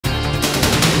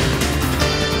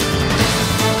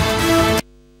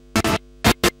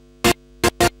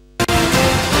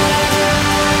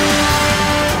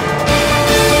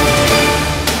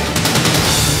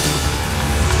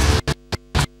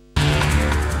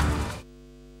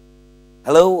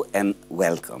Hello and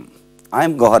welcome. I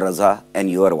am Gauhar Raza and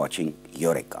you are watching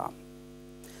Eureka.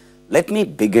 Let me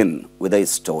begin with a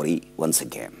story once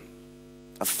again.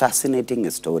 A fascinating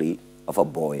story of a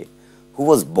boy who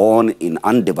was born in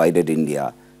undivided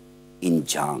India in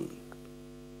Jang.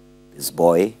 This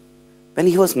boy, when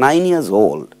he was 9 years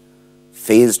old,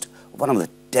 faced one of the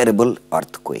terrible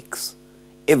earthquakes.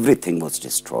 Everything was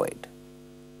destroyed.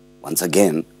 Once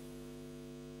again,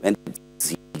 when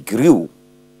he grew,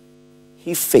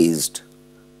 he faced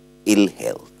ill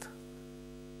health.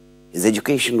 His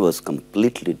education was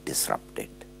completely disrupted.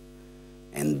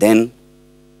 And then,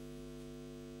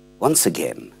 once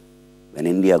again, when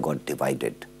India got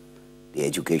divided, the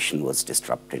education was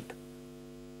disrupted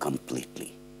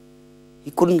completely.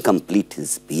 He couldn't complete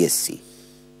his BSc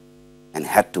and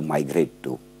had to migrate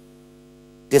to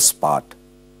this part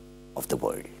of the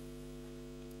world.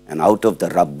 And out of the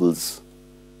rubbles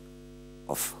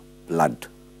of blood,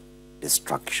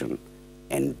 destruction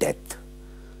and death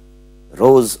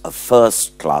rose a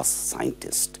first-class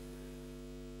scientist,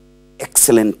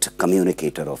 excellent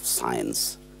communicator of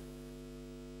science,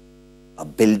 a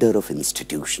builder of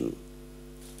institution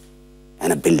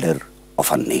and a builder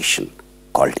of a nation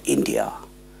called India.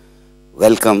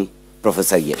 Welcome,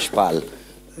 Professor Yash Pal,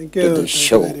 to the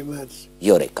show, very much.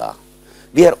 Eureka.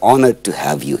 We are honored to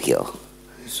have you here.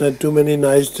 You said too many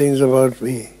nice things about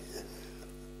me.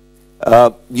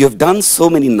 You have done so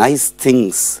many nice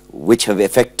things which have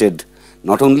affected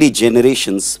not only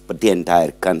generations but the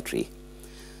entire country.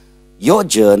 Your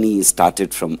journey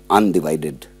started from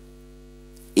undivided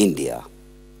India.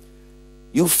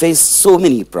 You faced so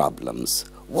many problems.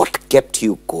 What kept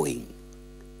you going?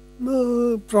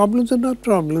 No, problems are not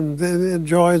problems. They're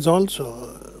joys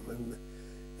also. I mean,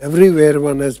 everywhere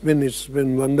one has been, it's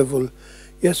been wonderful.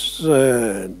 Yes,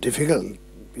 difficult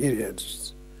periods.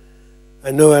 I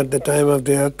know at the time of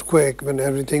the earthquake, when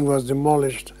everything was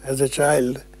demolished as a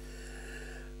child,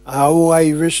 how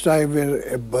I wished I were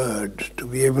a bird to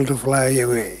be able to fly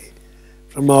away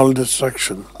from all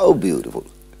destruction. Oh, beautiful.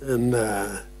 And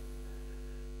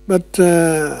but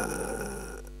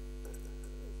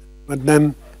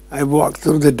then I walked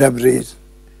through the debris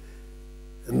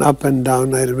and up and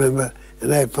down, I remember,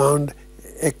 and I found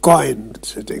a coin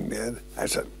sitting there. I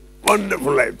said,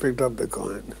 wonderful, I picked up the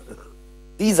coin.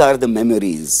 These are the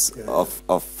memories of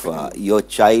your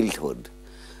childhood.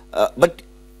 But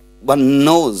one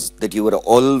knows that you were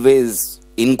always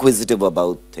inquisitive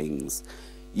about things.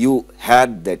 You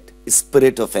had that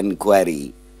spirit of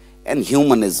inquiry and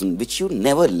humanism which you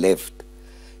never left.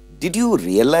 Did you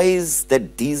realize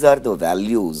that these are the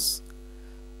values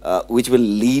which will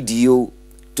lead you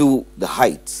to the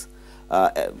heights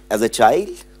as a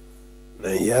child?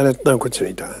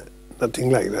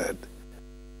 Nothing like that.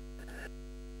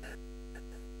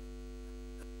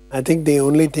 I think the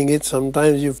only thing is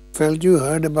sometimes you felt you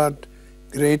heard about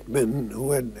great men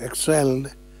who had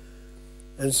excelled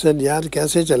and said, yaar,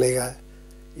 kaise chalega?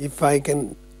 If I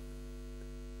can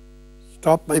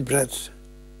stop my breath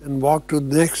and walk to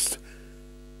the next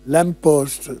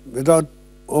lamppost without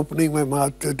opening my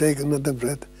mouth to take another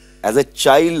breath. As a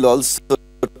child also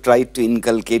tried to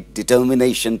inculcate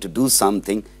determination to do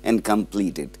something and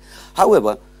complete it.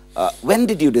 However, when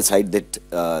did you decide that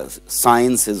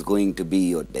science is going to be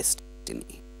your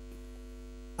destiny?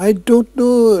 I don't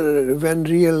know when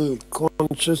real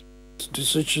conscious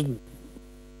decision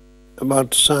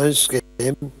about science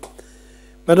came,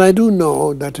 but I do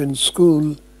know that in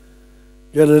school,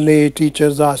 generally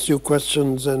teachers ask you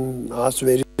questions and ask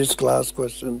various class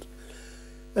questions.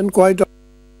 And quite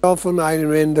often I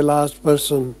remain the last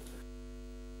person.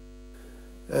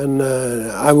 And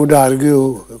I would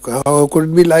argue, how could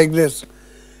it be like this?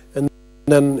 And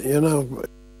then, you know,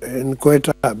 in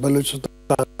Quetta,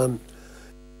 Balochistan,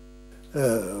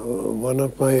 one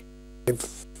of my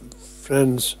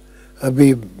friends,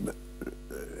 Habib,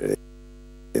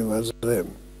 he was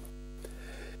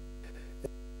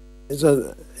he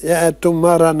said, yeah,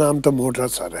 tumhara naam to Mota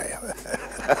Sir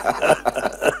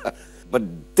hai. But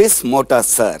this Mota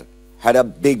Sir had a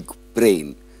big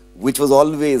brain, which was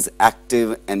always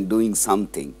active and doing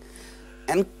something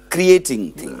and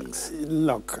creating things.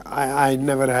 Look, I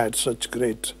never had such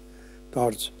great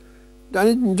thoughts. I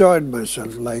enjoyed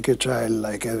myself like a child,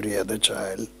 like every other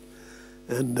child.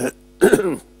 And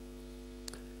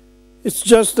it's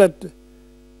just that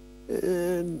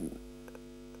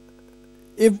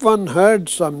if one heard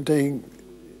something,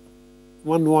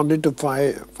 one wanted to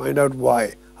find out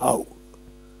why, how,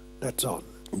 that's all.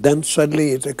 Then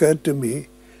suddenly it occurred to me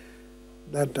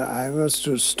that I was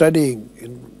studying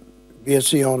in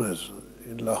BSc Honours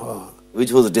in Lahore.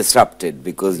 Which was disrupted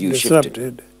because you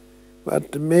shifted.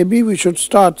 but maybe we should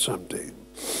start something.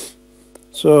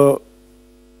 So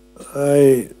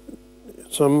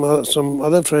some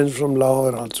other friends from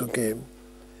Lahore also came.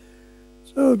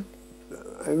 So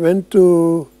I went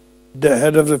to the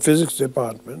head of the physics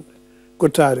department,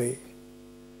 Kothari.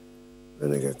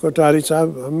 मैंने कहा कोठारी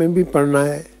साहब हमें भी पढ़ना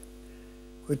है,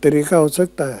 कोई तरीका हो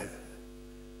सकता है?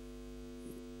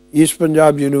 ईस्ट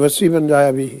पंजाब यूनिवर्सिटी बन जाए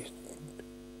अभी।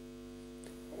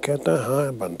 कहता है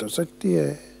हाँ बन तो सकती है,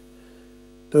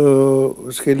 तो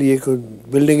उसके लिए कुछ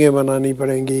बिल्डिंगें बनानी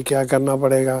पड़ेंगी, क्या करना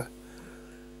पड़ेगा,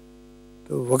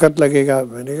 तो वक्त लगेगा।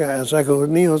 मैंने कहा ऐसा कुछ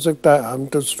नहीं हो सकता, हम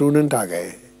तो स्टूडेंट आ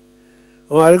गए,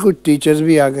 हमारे कुछ टीचर्स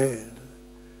भी आ गए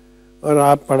और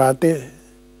आप पढ़ाते हैं,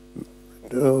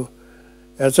 तो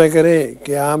ऐसा करें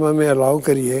कि आप हमें अलाउ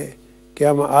करिए कि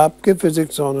हम आपके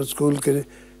फिज़िक्स ऑनर स्कूल के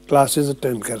क्लासेस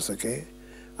अटेंड कर सकें,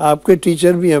 आपके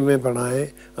टीचर भी हमें पढ़ाएं,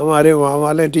 हमारे वहाँ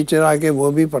वाले टीचर आके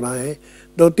वो भी पढ़ाएं,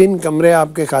 2-3 कमरे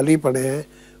आपके खाली पड़े हैं,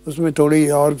 उसमें थोड़ी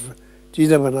और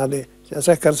चीज़ें बना दें,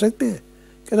 ऐसा कर सकते हैं?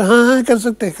 कह रहे हाँ हाँ कर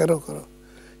सकते हैं, करो करो।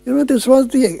 You know, this was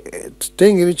the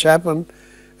thing which happened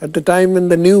at the time when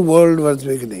the new world was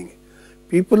beginning.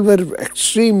 People were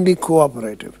extremely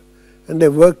cooperative and they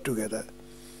worked together.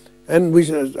 And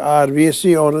our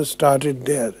BSc honours started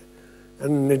there,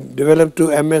 and it developed to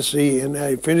MSc, and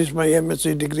I finished my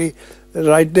MSc degree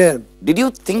right there. Did you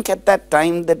think at that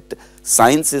time that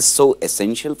science is so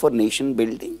essential for nation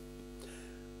building?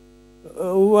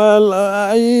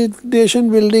 Nation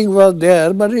building was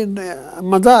there, but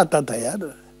मजा आता था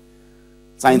यार.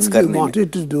 Science करने में.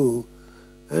 Wanted to do,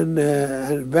 and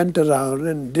went around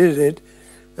and did it.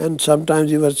 And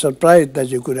sometimes you were surprised that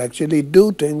you could actually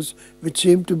do things which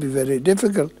seemed to be very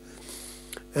difficult.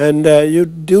 And you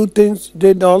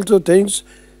did also things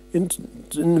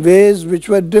in ways which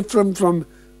were different from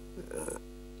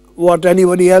what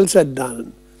anybody else had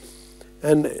done.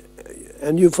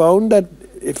 And you found that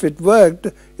if it worked,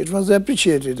 it was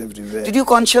appreciated everywhere. Did you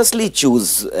consciously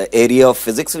choose area of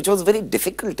physics which was very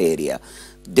difficult area?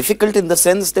 Difficult in the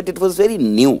sense that it was very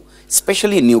new,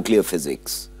 especially nuclear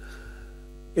physics.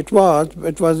 It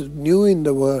was new in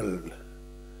the world.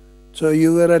 So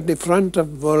you were at the front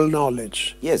of world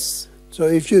knowledge. Yes. So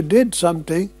if you did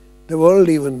something, the world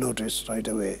even noticed right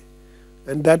away.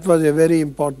 And that was a very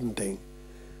important thing.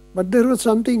 But there was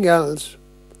something else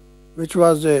which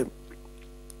was a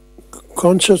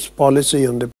conscious policy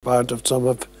on the part of some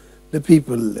of the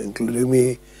people, including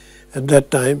me at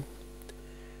that time,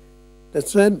 that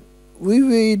said,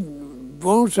 we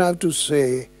won't have to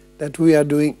say that we are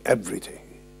doing everything.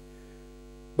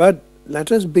 But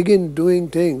let us begin doing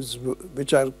things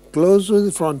which are close to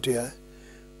the frontier,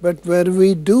 but where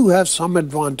we do have some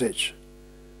advantage.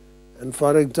 And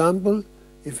for example,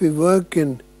 if we work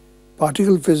in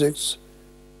particle physics,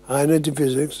 high energy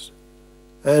physics,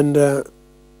 and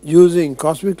using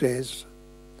cosmic rays,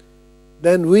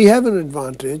 then we have an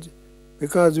advantage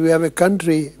because we have a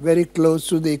country very close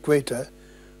to the equator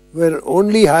where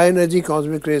only high energy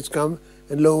cosmic rays come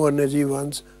and low energy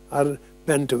ones are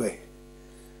bent away.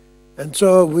 And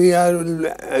so we have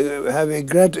a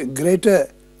greater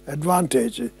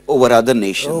advantage over other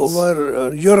nations,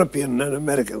 over European and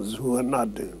Americans who are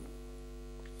not doing.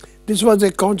 This was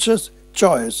a conscious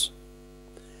choice,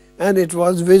 and it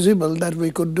was visible that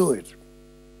we could do it.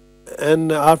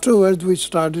 And afterwards we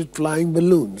started flying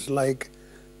balloons like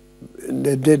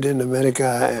they did in America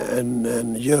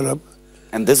and Europe.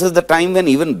 And this is the time when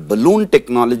even balloon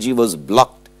technology was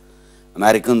blocked.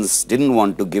 Americans didn't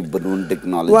want to give balloon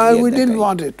technology. Well, we didn't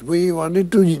want it. We wanted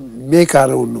to make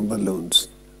our own balloons.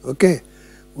 Okay,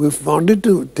 we wanted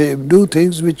to do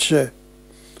things which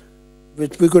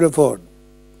we could afford.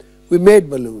 We made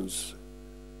balloons,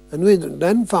 and we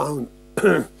then found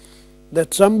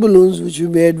that some balloons which we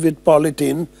made with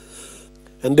polythene,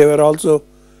 and they were also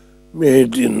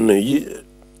made in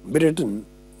Britain,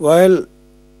 while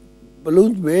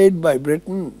balloons made by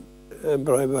Britain,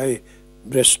 by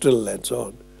Bristol and so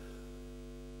on,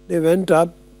 they went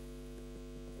up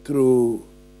through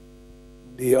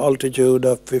the altitude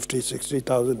of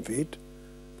 50,000–60,000 feet,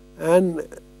 and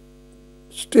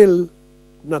still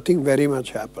nothing very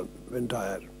much happened, went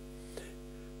higher.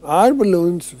 Our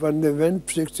balloons, when they went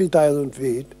 60,000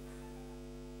 feet,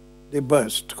 they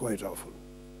burst quite often.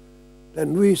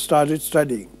 Then we started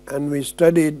studying, and we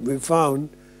found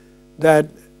that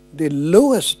the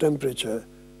lowest temperature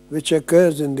which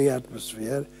occurs in the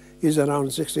atmosphere is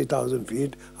around 60,000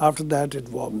 feet. After that it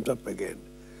warms up again.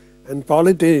 And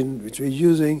polythene, which we're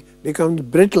using, becomes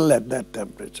brittle at that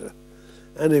temperature.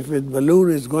 And if the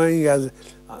balloon is going as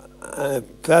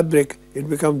fabric, it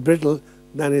becomes brittle,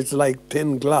 then it's like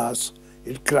thin glass,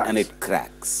 it cracks. And it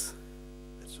cracks.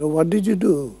 So what did you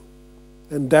do?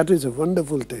 And that is a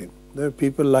wonderful thing. There are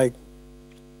people like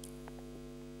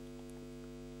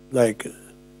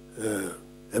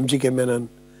M.G.K. Menon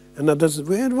and others.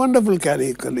 We had wonderful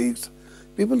colleagues.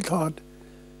 People thought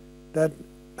that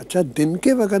अच्छा दिन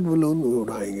के वक़्त balloon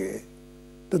उड़ाएंगे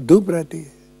तो धूप रहती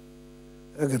है,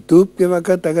 अगर धूप के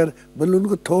वक़्त अगर बलून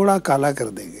को थोड़ा काला कर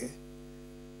देंगे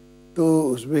तो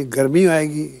उसमें गर्मी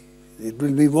आएगी, it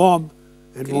will be warm,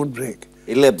 it won't break.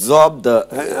 It will absorb the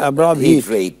heat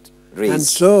rays. And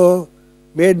so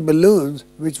made balloons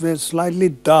which were slightly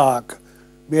dark,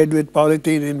 made with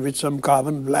polythene in which some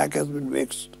carbon black has been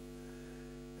mixed.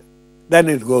 Then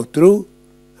it go through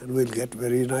and we'll get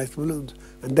very nice balloons.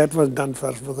 And that was done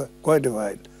for quite a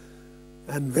while.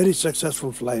 And very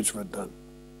successful flights were done.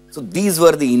 So these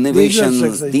were the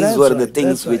innovations, these were the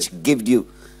things which give you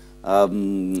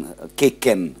kick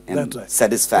and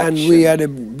satisfaction. And we had a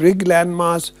big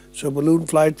landmass, so balloon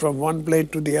flight from one place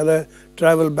to the other,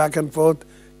 travel back and forth,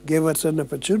 gave us an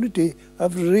opportunity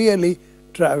of really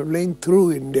traveling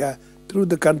through India, through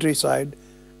the countryside,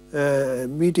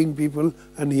 meeting people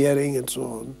and hearing and so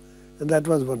on. And that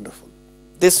was wonderful.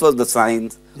 This was the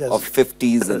signs of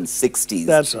 50s and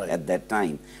 60s at that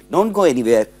time. Don't go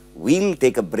anywhere. We'll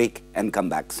take a break and come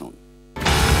back soon.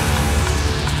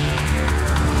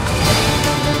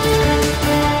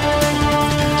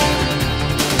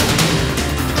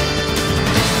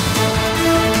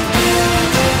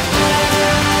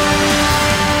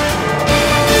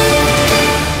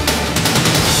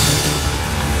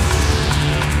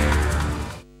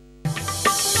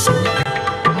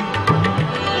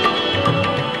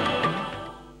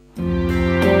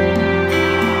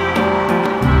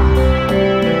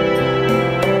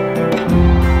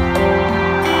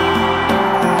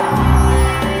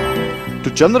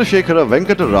 Chandrasekhara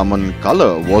Venkataraman,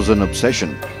 colour was an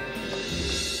obsession.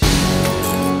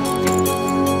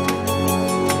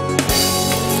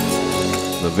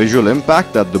 The visual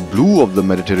impact that the blue of the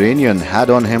Mediterranean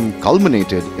had on him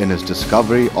culminated in his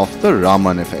discovery of the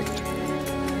Raman effect,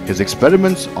 his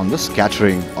experiments on the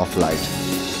scattering of light.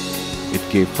 It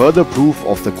gave further proof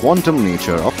of the quantum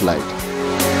nature of light.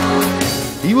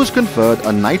 He was conferred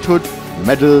a knighthood,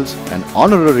 medals and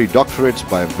honorary doctorates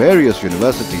by various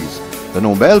universities, the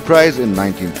Nobel Prize in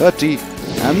 1930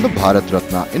 and the Bharat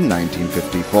Ratna in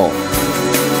 1954.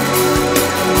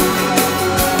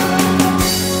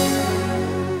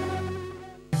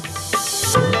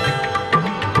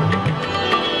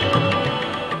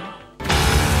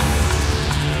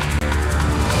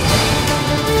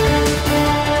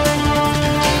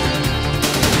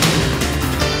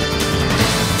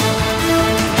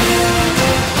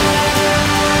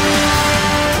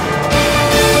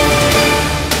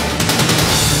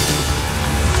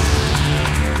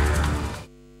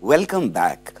 Welcome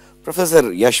back,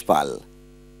 Professor Yash Pal.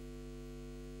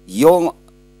 Your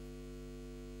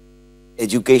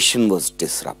education was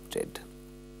disrupted.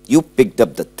 You picked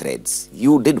up the threads.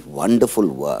 You did wonderful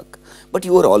work, but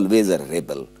you were always a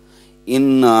rebel.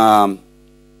 In Tata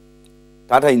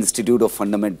Institute of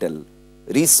Fundamental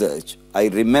Research, I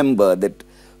remember that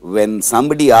when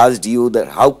somebody asked you that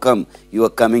how come you are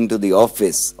coming to the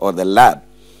office or the lab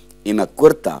in a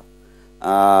kurta,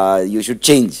 you should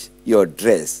change your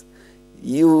dress.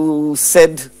 You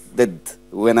said that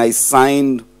when I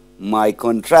signed my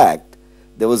contract,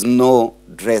 there was no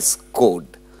dress code.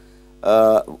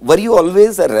 Were you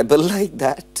always a rebel like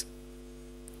that?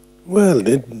 Well,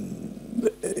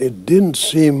 it didn't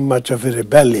seem much of a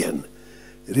rebellion,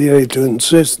 really, to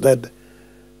insist that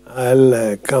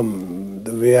I'll come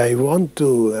the way I want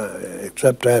to,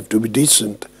 except I have to be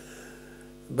decent.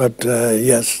 But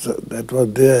yes, that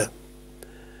was there.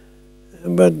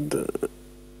 But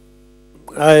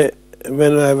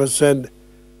when I was said,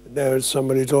 there was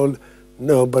somebody told,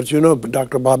 no, but you know,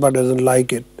 Dr. Baba doesn't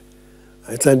like it.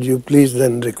 I said, you please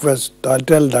then request, I'll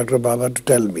tell Dr. Baba to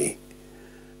tell me.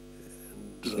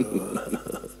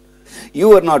 So, you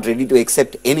were not ready to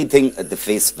accept anything at the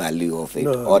face value of it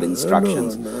or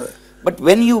instructions. No. But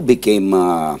when you became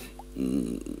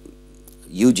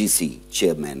UGC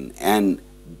chairman and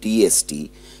DST,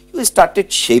 you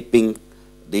started shaping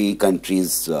the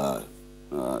country's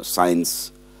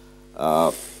science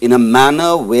in a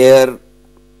manner where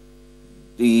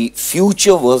the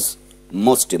future was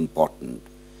most important.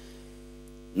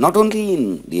 Not only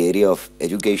in the area of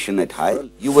education at high,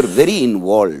 you were very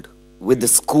involved with the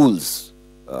schools.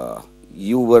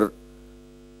 You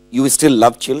still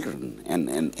love children, and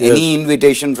yes, any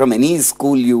invitation from any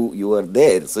school you were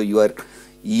there. So you are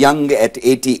young at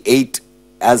 88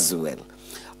 as well.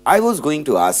 I was going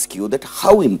to ask you that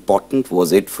how important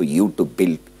was it for you to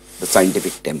build the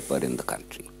scientific temper in the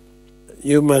country?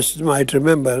 you might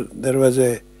remember there was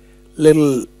a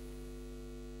little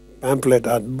pamphlet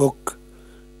art book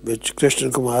which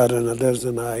Krishna Kumar and others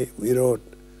and we wrote,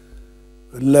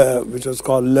 which was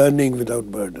called Learning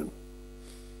Without Burden.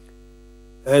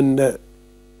 And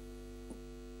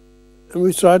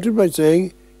we started by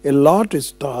saying a lot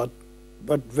is taught,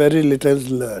 but very little is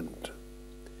learned.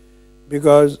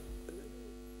 Because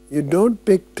you don't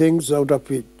pick things out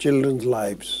of children's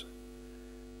lives.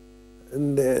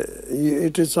 And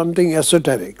it is something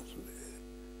esoteric.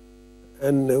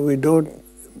 And we don't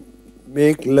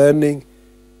make learning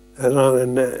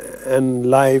and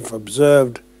life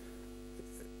observed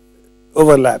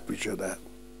overlap each other.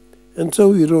 And so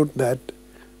we wrote that,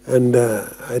 and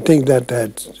I think that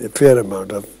had a fair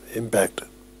amount of impact.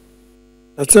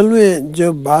 असल में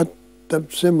जो बात तब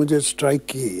से मुझे strike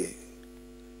की है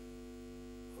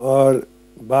और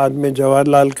बाद में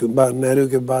जवाहरलाल नेहरू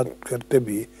के बात करते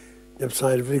भी जब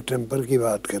साइंटिफिक टेम्पर की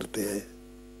बात करते हैं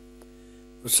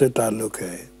उससे ताल्लुक़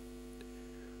है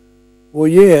वो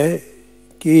ये है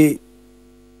कि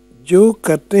जो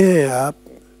करते हैं आप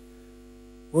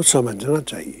वो समझना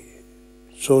चाहिए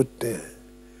सोचते हैं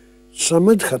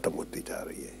समझ ख़त्म होती जा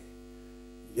रही है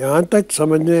यहाँ तक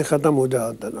समझने ख़त्म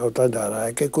होता जा रहा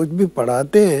है कि कुछ भी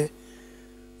पढ़ाते हैं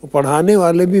वो पढ़ाने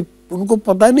वाले भी उनको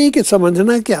पता नहीं कि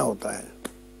समझना क्या होता है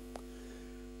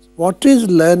What is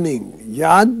learning?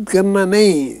 याद करना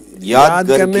नहीं याद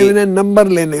करने में नंबर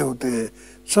लेने होते हैं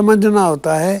समझना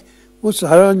होता है वो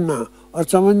समझना और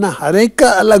समझना हर एक का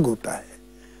अलग होता है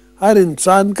हर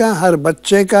इंसान का हर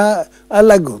बच्चे का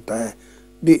अलग होता है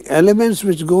The elements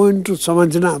which go into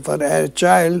समझना for a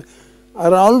child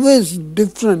are always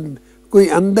different. कोई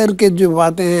अंदर के जो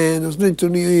बातें हैं उसने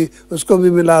चुनी हुई उसको भी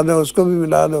मिला दो उसको भी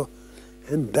मिला दो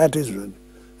and that is one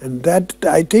and that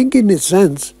I think in a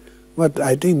sense but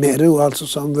I think Nehru also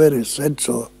somewhere has said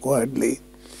so quietly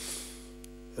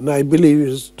and I believe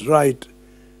is right.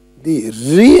 The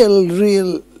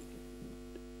real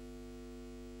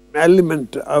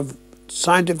element of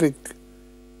scientific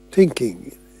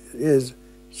thinking is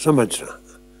समझना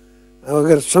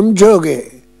अगर समझोगे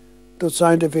तो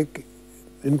scientific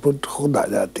input खुद आ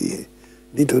जाती है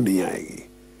नहीं तो नहीं आएगी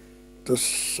तो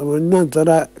समझना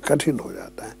ज़रा कठिन हो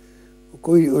जाता है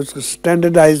कोई उसको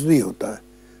स्टैंडर्डाइज नहीं होता है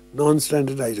नॉन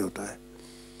स्टैंडर्डाइज होता है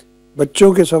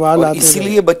बच्चों के सवाल आते हैं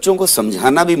इसीलिए बच्चों को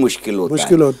समझाना भी मुश्किल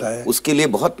होता है उसके लिए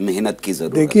बहुत मेहनत की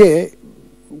जरूरत है देखिए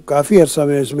काफ़ी अर्सा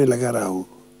मैं इसमें लगा रहा हूँ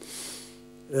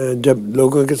जब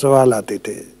लोगों के सवाल आते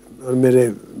थे और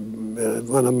मेरे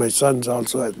one of my sons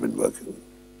also has been working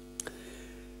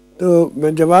तो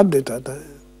मैं जवाब देता था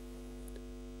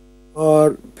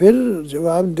और फिर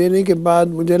जवाब देने के बाद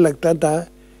मुझे लगता था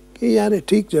कि यार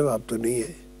ठीक जवाब तो नहीं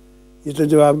है ये तो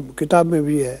जवाब किताब में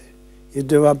भी है ये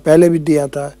जवाब पहले भी दिया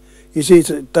था इसी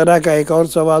तरह का एक और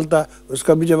सवाल था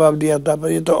उसका भी जवाब दिया था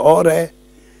पर ये तो और है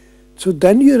सो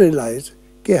देन यू रियलाइज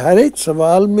कि हर एक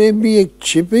सवाल में भी एक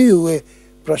छिपे हुए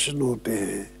प्रश्न होते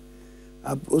हैं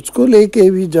अब उसको लेके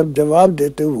भी जब जवाब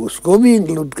देते हो उसको भी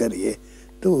इंक्लूड करिए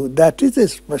तो that is a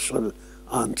special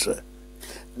answer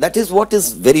That is what is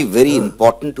very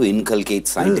important to inculcate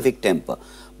scientific temper.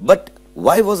 But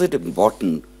why was it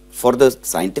important for the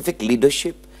scientific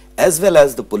leadership as well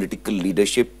as the political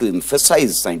leadership to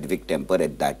emphasize scientific temper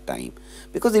at that time?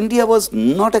 Because India was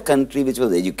not a country which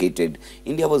was educated.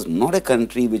 India was not a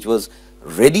country which was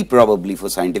ready probably for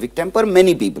scientific temper.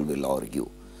 Many people will argue.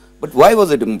 But why was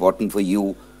it important for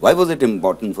you? Why was it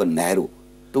important for Nehru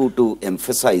to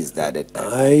emphasize that at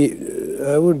that time?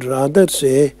 I would rather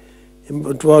say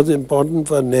it was important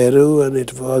for Nehru and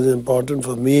it was important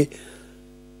for me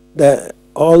that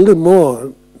all the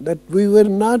more that we were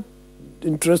not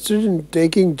interested in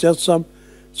taking just some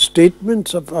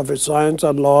statements of a science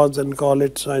or laws and call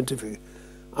it scientific.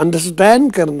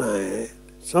 Understand करना है,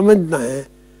 समझना है.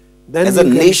 Then as a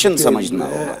nation समझना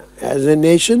होगा. As a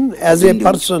nation, as a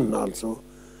person also.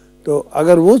 तो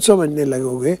अगर वो समझने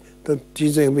लगोगे तो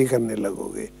चीज़ें भी करने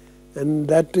लगोगे. And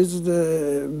that is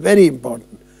very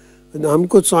important.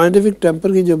 हमको साइंटिफिक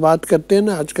टेम्पर की जो बात करते हैं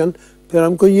ना आजकल फिर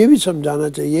हमको ये भी समझाना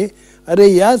चाहिए अरे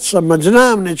यार समझना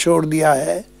हमने छोड़ दिया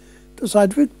है तो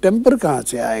साइंटिफिक टेम्पर कहाँ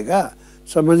से आएगा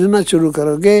समझना शुरू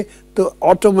करोगे तो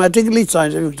ऑटोमेटिकली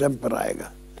साइंटिफिक टेम्पर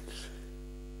आएगा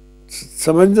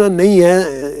समझना नहीं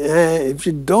है if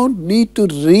you don't need to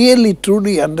really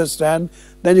truly understand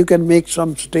then you can make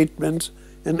some statements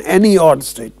and any odd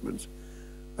statements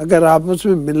अगर आपस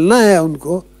में मिलना है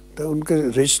उनको तो उनका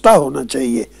रिश्ता होना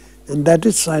चाहिए and that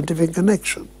is scientific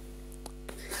connection.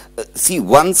 See,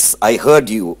 once I heard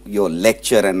your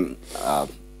lecture and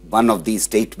one of these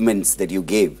statements that you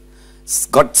gave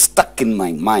got stuck in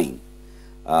my mind.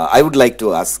 I would like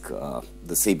to ask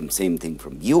the same thing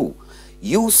from you.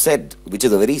 You said, which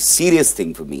is a very serious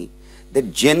thing for me,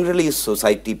 that generally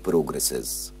society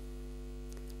progresses.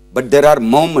 But there are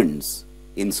moments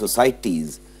in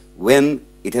societies when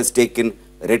it has taken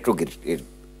retrograde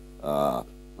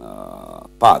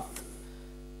path.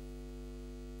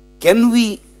 Can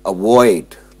we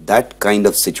avoid that kind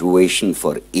of situation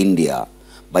for India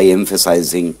by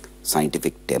emphasizing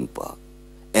scientific temper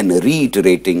and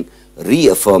reiterating,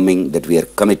 reaffirming that we are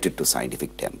committed to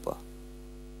scientific temper?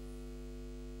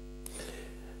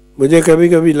 मुझे कभी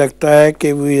कभी लगता है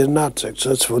कि we are not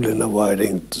successful in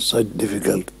avoiding such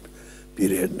difficult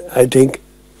period. I think.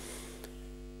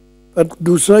 पर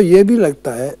दूसरा ये भी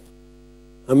लगता है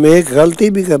हम एक गलती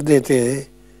भी कर देते हैं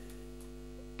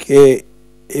कि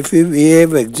if we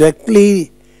behave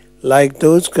exactly like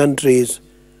those countries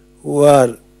who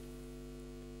are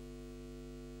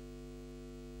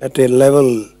at a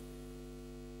level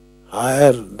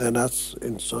higher than us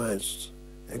in science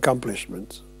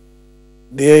accomplishments,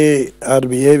 they are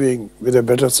behaving with a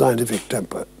better scientific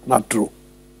temper. Not true.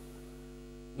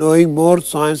 Knowing more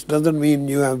science doesn't mean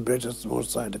you have more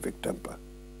scientific temper.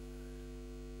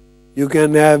 You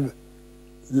can have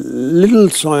little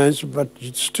science but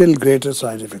still greater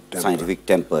scientific temper. Scientific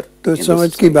temper. तो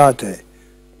समझ की बात है.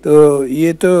 तो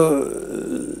ये तो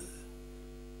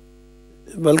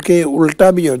बल्कि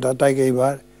उल्टा भी होता था कई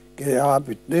बार कि आप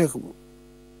इतने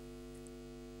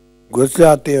घुस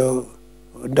जाते हो,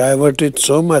 diverted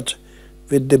so much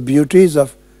with the beauties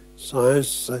of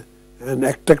science and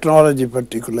technology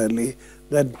particularly,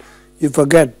 that you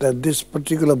forget that this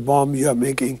particular bomb you are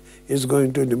making is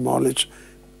going to demolish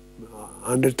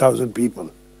 100,000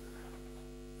 people.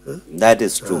 That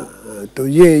is true. तो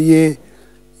ये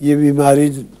बीमारी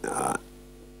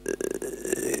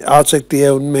आ सकती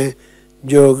है उनमें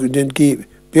जो जिनकी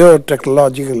pure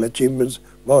technological achievements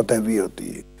बहुत heavy होती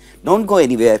है. Don't go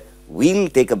anywhere. We'll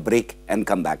take a break and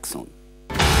come back soon.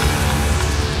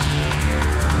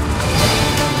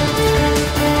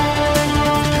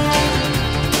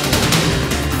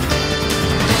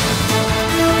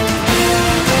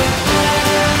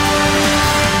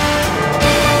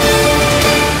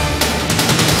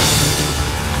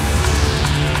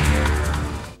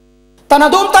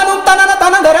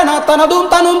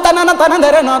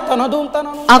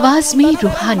 आवाज में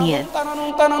रूहानियत,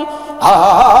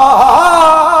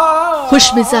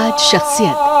 खुशमिजाज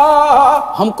शख्सियत,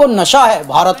 हमको नशा है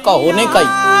भारत का होने का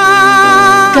ही,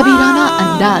 कबीराना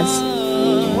अंदाज,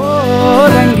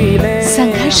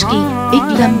 संघर्ष की एक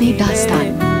लंबी दास्तान।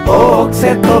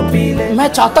 मैं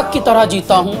चातक की तरह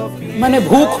जीता हूँ, मैंने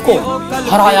भूख को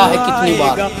हराया है कितनी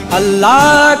बार।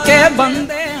 अल्लाह के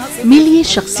बंदे मिलिए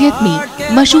शख्सियत में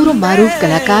मशहूर और मारूफ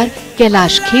कलाकार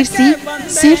कैलाश खेरसी,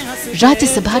 सिर्फ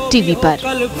राज्यसभा टीवी पर।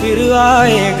 कल फिर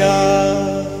आएगा।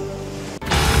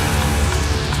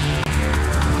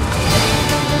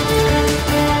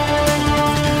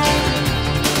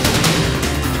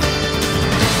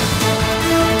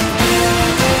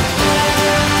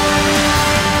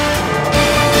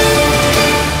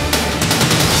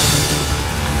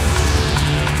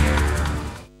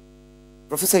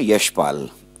 Professor Yash Pal,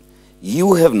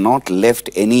 you have not left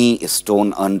any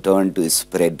stone unturned to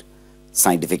spread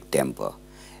scientific temper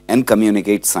and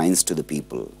communicate science to the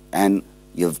people. And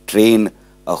you have trained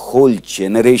a whole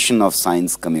generation of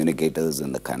science communicators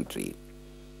in the country.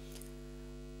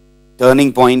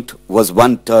 Turning Point was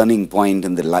one turning point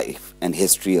in the life and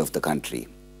history of the country.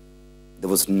 There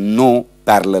was no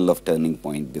parallel of Turning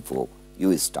Point before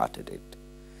you started it.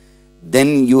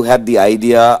 Then you had the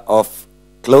idea of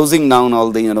closing down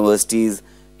all the universities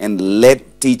and let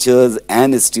teachers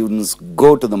and students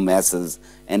go to the masses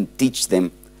and teach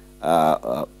them,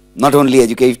 not only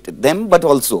educate them, but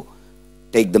also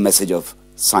take the message of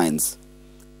science.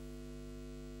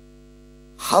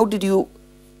 How did you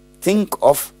think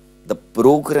of the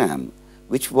program,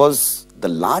 which was the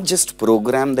largest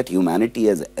program that humanity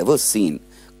has ever seen,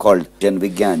 called Jan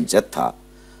Vigyan Jatha?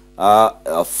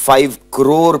 5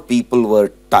 crore people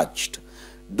were touched.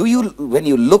 When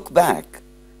you look back,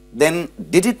 then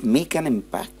did it make an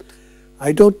impact?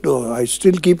 I don't know. I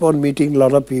still keep on meeting a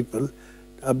lot of people.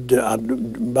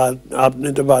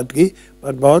 आपने तो बात की,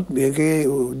 पर बहुत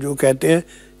जो कहते हैं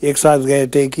एक साथ गए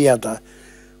थे किया था,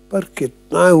 पर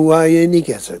कितना हुआ ये नहीं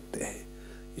कह सकते।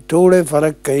 थोड़े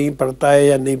फर्क कहीं पड़ता है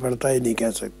या नहीं पड़ता है नहीं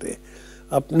कह सकते।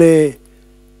 अपने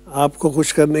आप को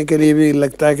खुश करने के लिए भी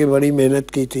लगता है कि बड़ी मेहनत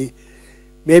की थी।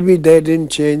 Maybe they didn't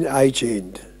change, I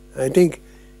changed. I think,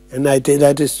 and I think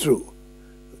that is true.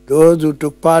 Those who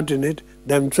took part in it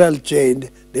themselves changed.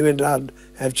 They may not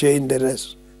have changed the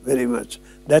rest very much.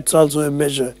 That's also a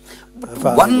measure.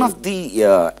 One of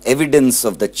the evidence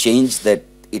of the change that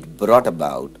it brought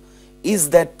about is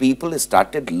that people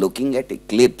started looking at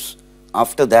eclipse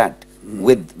after that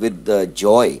with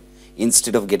joy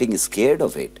instead of getting scared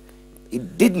of it.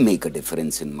 It did make a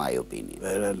difference in my opinion.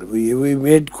 Well, we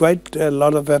made quite a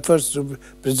lot of efforts to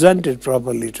present it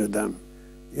properly to them.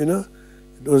 You know,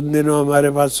 उस दिनों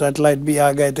हमारे पास satellite भी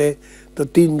आ गए थे, तो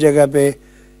 3 जगह पे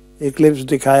Eclipse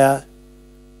दिखाया,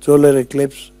 सोलर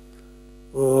इक्लिप्स,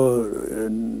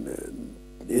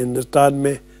 हिंदुस्तान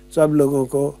में सब लोगों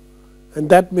को, and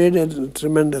that made a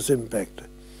tremendous impact.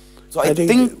 So I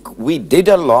think we did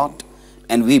a lot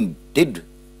and we did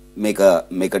make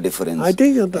a difference. I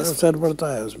think असर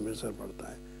पड़ता है, उसमें असर पड़ता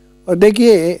है. और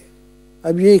देखिए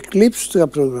अब ये इक्लिप्स का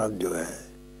प्रोग्राम जो है,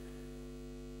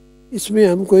 इसमें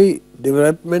हम कोई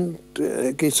डेवलपमेंट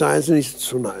की साइंस नहीं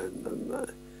सुना है.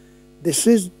 This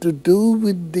is to do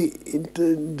with the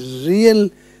real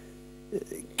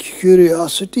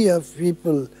curiosity of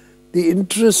people, the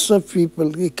interests of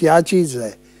people कि क्या चीज़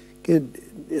है, कि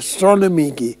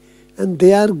astronomy की, and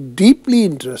they are deeply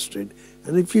interested.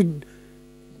 And if you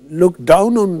look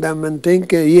down on them and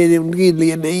think ये उनके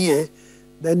लिए नहीं है,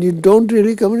 then you don't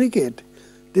really communicate.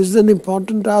 This is an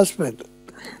important aspect.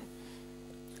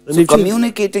 So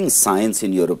communicating science,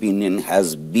 in your opinion,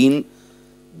 has been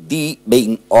the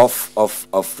being of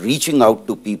reaching out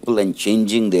to people and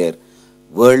changing their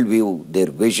worldview, their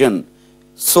vision,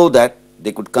 so that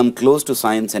they could come close to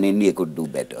science and India could do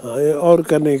better. और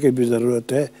करने की भी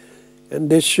ज़रूरत है, and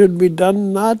this should be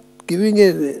done not giving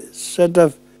a set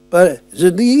of, पर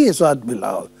ज़िंदगी के साथ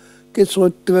मिलाओ कि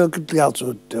सोचते हो कि क्या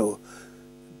सोचते हो,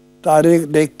 तारे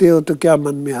देखते हो तो क्या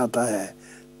मन में आता है,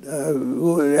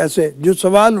 वो ऐसे जो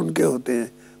सवाल उनके होते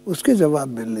हैं उसके जवाब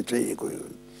मिलने चाहिए कोई.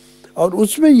 और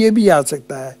उसमें ये भी आ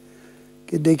सकता है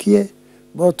कि देखिए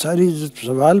बहुत सारी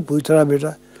सवाल पूछ रहा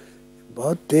बेटा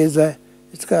बहुत तेज़ है,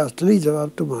 इसका असली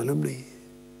जवाब तो मालूम नहीं है.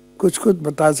 कुछ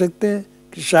बता सकते हैं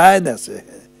कि शायद ऐसे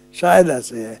है, शायद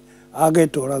ऐसे है, आगे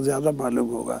थोड़ा ज़्यादा मालूम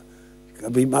होगा,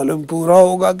 कभी मालूम पूरा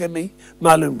होगा कि नहीं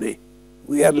मालूम नहीं.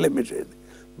 We are limited,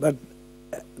 but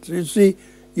you see,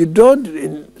 you don't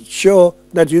show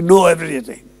that you know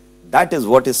everything. That is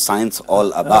what is science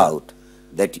all about,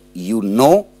 that you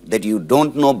know that you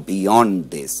don't know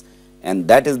beyond this, and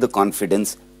that is the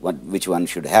confidence which one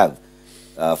should have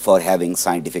for having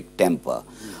scientific temper.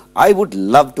 I would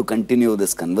love to continue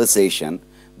this conversation,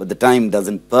 but the time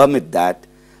doesn't permit that.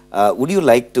 Would you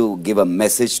like to give a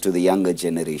message to the younger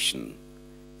generation?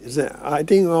 I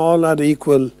think all are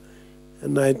equal,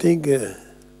 and I think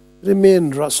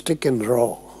remain rustic and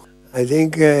raw. I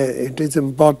think it is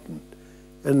important,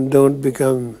 and don't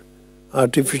become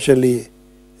artificially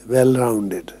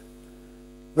well-rounded.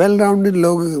 Well-rounded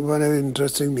लोग बड़े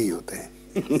interesting नहीं होते.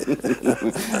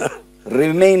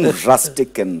 Remain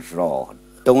rustic and raw.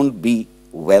 Don't be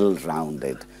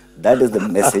well-rounded. That is the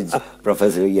message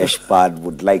Professor Yash Pal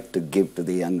would like to give to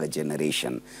the younger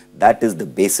generation. That is the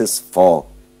basis for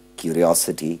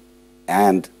curiosity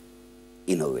and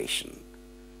innovation.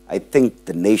 I think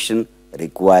the nation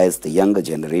requires the younger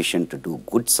generation to do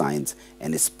good science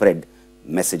and spread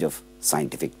message of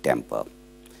scientific temper.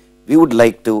 We would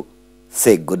like to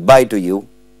say goodbye to you,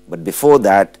 but before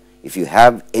that, if you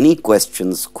have any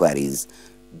questions, queries,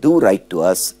 do write to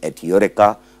us at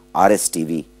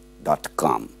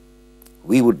eureka@rstv.com.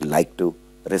 We would like to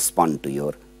respond to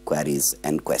your queries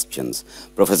and questions.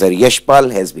 Professor Yash Pal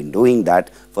has been doing that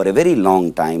for a very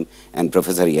long time, and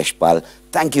Professor Yash Pal,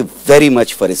 thank you very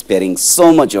much for sparing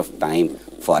so much of time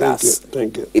for us.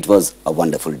 Thank you. It was a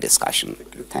wonderful discussion.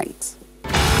 Thanks.